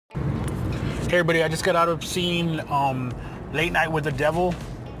Hey everybody, I just got out of seeing Late Night with the Devil.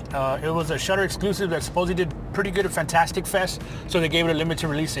 It was a Shudder exclusive that supposedly did pretty good at Fantastic Fest, so they gave it a limited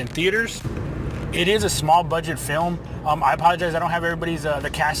release in theaters. It is a small budget film. I apologize, I don't have everybody's the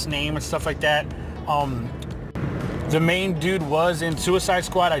cast name and stuff like that. The main dude was in Suicide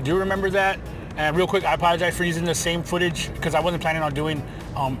Squad, I do remember that. And real quick, I apologize for using the same footage because I wasn't planning on doing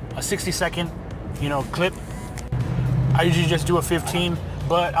a 60-second, clip. I usually just do a 15.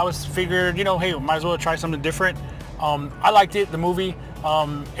 But I was figured, hey, might as well try something different. I liked it, the movie.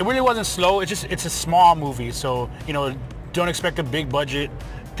 It really wasn't slow. It's a small movie, so don't expect a big budget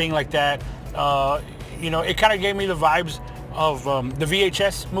thing like that. It kind of gave me the vibes of the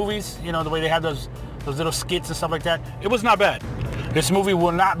VHS movies. The way they have those little skits and stuff like that. It was not bad. This movie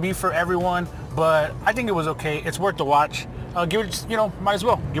will not be for everyone, but I think it was okay. It's worth the watch. Give it, might as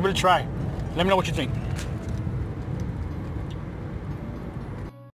well give it a try. Let me know what you think.